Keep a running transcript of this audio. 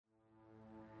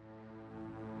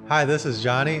Hi, this is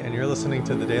Johnny, and you're listening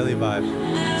to The Daily Vibe.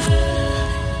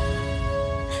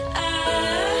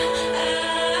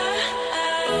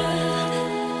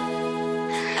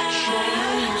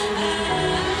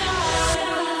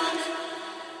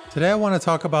 Today I want to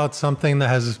talk about something that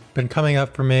has been coming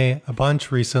up for me a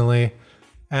bunch recently,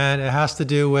 and it has to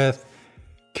do with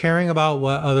caring about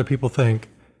what other people think.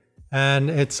 And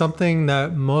it's something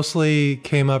that mostly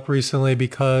came up recently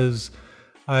because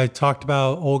I talked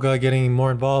about Olga getting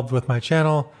more involved with my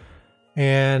channel,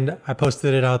 and I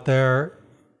posted it out there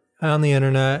on the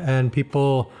internet, and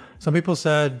some people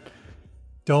said,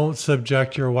 don't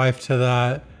subject your wife to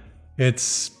that.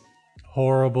 It's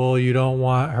horrible. You don't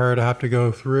want her to have to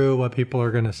go through what people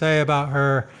are going to say about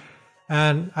her.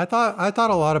 And I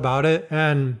thought a lot about it.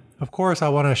 And of course, I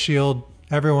want to shield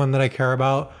everyone that I care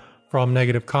about from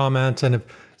negative comments. And if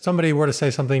somebody were to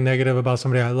say something negative about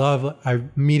somebody I love, I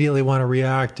immediately want to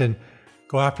react and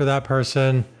go after that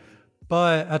person.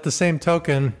 But at the same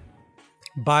token,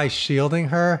 by shielding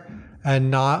her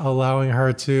and not allowing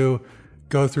her to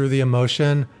go through the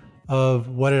emotion of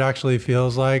what it actually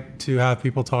feels like to have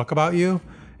people talk about you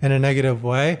in a negative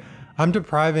way, I'm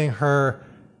depriving her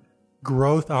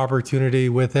growth opportunity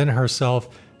within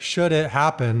herself should it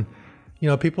happen. You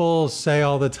know, people say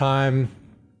all the time,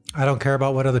 I don't care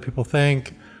about what other people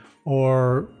think,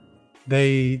 or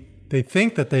they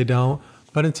think that they don't,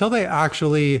 but until they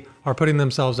actually are putting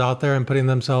themselves out there and putting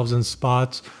themselves in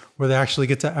spots where they actually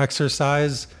get to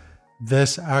exercise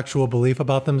this actual belief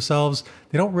about themselves,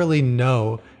 they don't really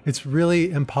know. It's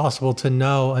really impossible to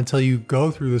know until you go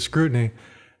through the scrutiny.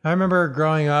 I remember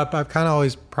growing up, I've kind of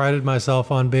always prided myself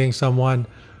on being someone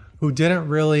who didn't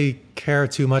really care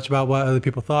too much about what other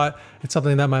people thought. It's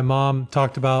something that my mom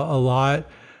talked about a lot.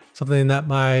 Something that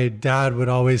my dad would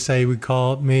always say. He would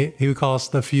call us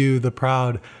the few, the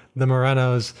proud, the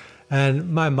Morenos.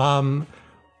 And my mom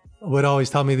would always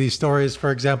tell me these stories.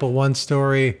 For example, one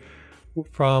story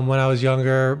from when I was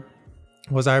younger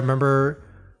was I remember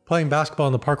playing basketball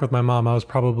in the park with my mom. I was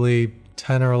probably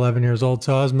 10 or 11 years old.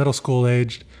 So I was middle school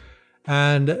aged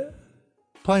and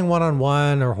playing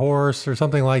one-on-one or horse or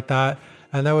something like that.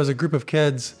 And there was a group of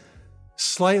kids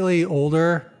slightly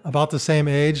older, about the same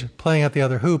age, playing at the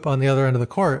other hoop on the other end of the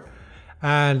court.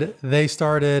 And they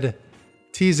started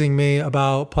teasing me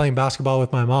about playing basketball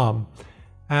with my mom.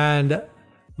 And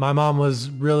my mom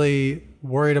was really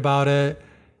worried about it.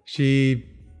 She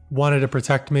wanted to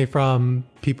protect me from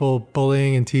people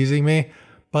bullying and teasing me.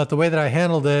 But the way that I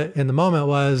handled it in the moment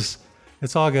was,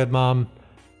 it's all good, Mom.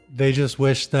 They just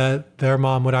wish that their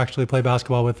mom would actually play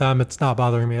basketball with them. It's not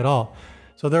bothering me at all.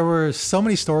 So there were so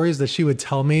many stories that she would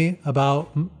tell me about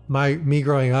me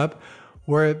growing up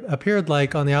where it appeared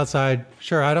like on the outside,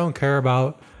 sure, I don't care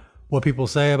about what people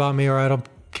say about me, or I don't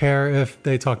care if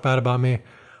they talk bad about me.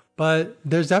 But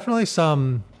there's definitely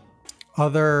some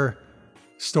other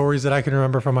stories that I can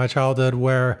remember from my childhood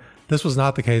where this was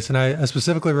not the case. And I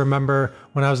specifically remember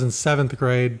when I was in 7th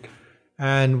grade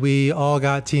and we all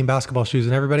got team basketball shoes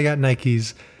and everybody got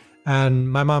Nikes,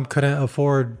 and my mom couldn't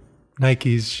afford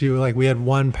Nikes. We had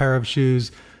one pair of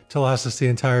shoes to last us the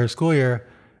entire school year,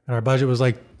 and our budget was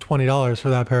like $20 for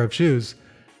that pair of shoes.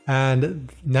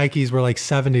 And Nikes were like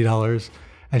 $70.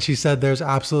 And she said, there's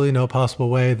absolutely no possible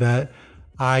way that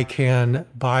I can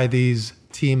buy these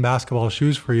team basketball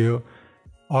shoes for you.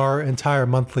 Our entire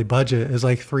monthly budget is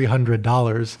like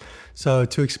 $300. So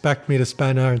to expect me to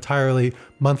spend our entirely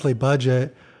monthly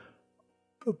budget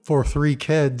for 3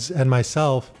 kids and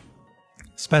myself,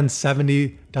 spend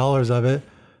 $70 of it,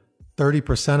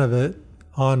 30% of it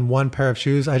on one pair of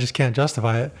shoes, I just can't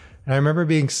justify it. And I remember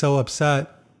being so upset.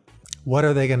 What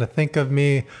are they going to think of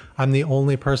me? I'm the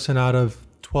only person out of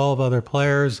 12 other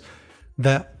players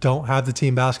that don't have the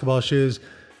team basketball shoes.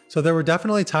 So there were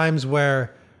definitely times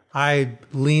where I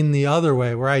leaned the other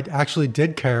way, where I actually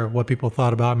did care what people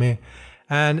thought about me.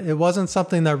 And it wasn't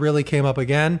something that really came up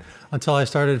again until I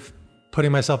started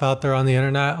putting myself out there on the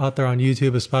internet, out there on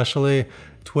YouTube, especially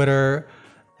Twitter,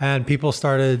 and people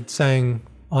started saying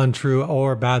untrue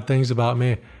or bad things about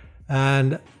me.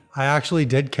 And I actually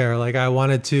did care. Like, I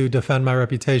wanted to defend my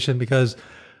reputation because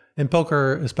in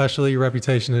poker, especially, your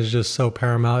reputation is just so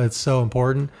paramount. It's so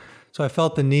important. So I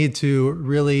felt the need to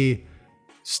really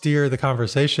steer the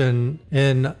conversation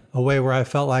in a way where I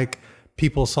felt like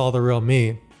people saw the real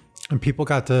me and people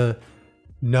got to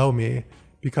know me,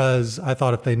 because I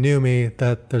thought if they knew me,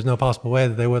 that there's no possible way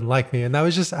that they wouldn't like me. And that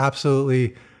was just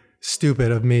absolutely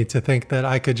stupid of me to think that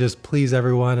I could just please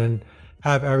everyone and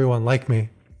have everyone like me.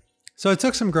 So it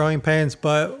took some growing pains,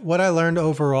 but what I learned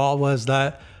overall was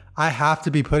that I have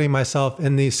to be putting myself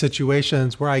in these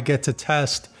situations where I get to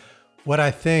test what I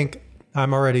think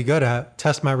I'm already good at,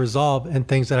 test my resolve in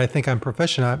things that I think I'm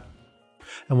proficient at.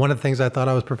 And one of the things I thought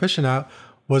I was proficient at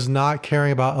was not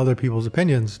caring about other people's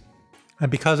opinions.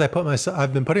 And because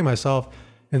I've been putting myself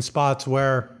in spots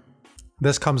where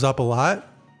this comes up a lot,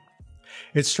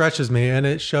 it stretches me and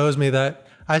it shows me that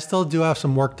I still do have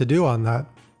some work to do on that.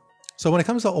 So when it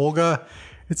comes to Olga,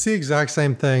 it's the exact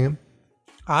same thing.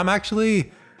 I'm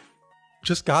actually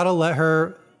just gotta let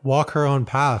her walk her own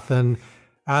path. And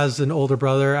as an older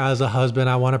brother, as a husband,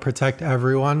 I want to protect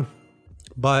everyone.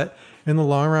 But in the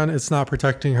long run, it's not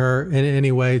protecting her in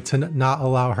any way to not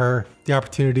allow her the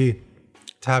opportunity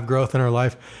to have growth in her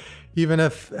life. Even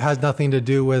if it has nothing to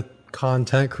do with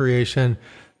content creation,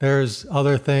 there's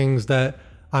other things that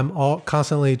I'm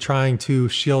constantly trying to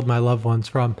shield my loved ones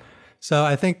from. So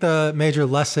I think the major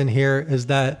lesson here is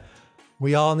that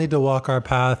we all need to walk our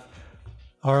path,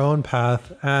 our own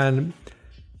path. And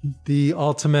the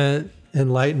ultimate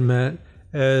enlightenment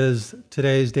is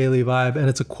today's daily vibe. And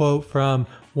it's a quote from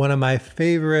one of my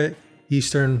favorite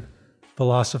Eastern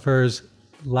philosophers,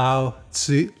 Lao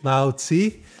Tzu.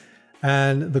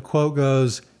 And the quote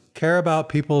goes, "Care about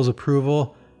people's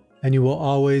approval and you will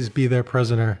always be their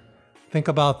prisoner." Think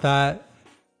about that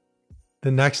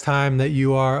the next time that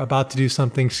you are about to do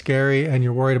something scary and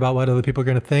you're worried about what other people are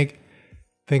going to think.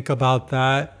 Think about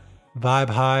that, vibe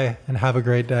high, and have a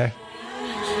great day.